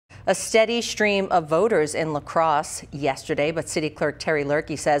A steady stream of voters in Crosse yesterday, but City Clerk Terry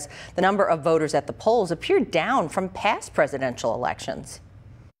Lurkey says the number of voters at the polls appeared down from past presidential elections.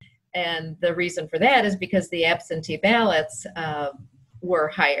 And the reason for that is because the absentee ballots were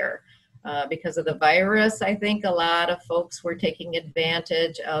higher. Because of the virus, I think a lot of folks were taking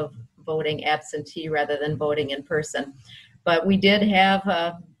advantage of voting absentee rather than voting in person. But we did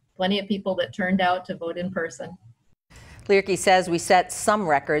have plenty of people that turned out to vote in person. Lurkey says we set some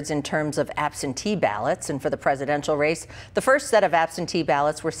records in terms of absentee ballots, and for the presidential race, the first set of absentee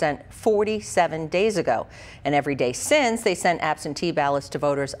ballots were sent 47 days ago. And every day since, they sent absentee ballots to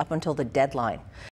voters up until the deadline.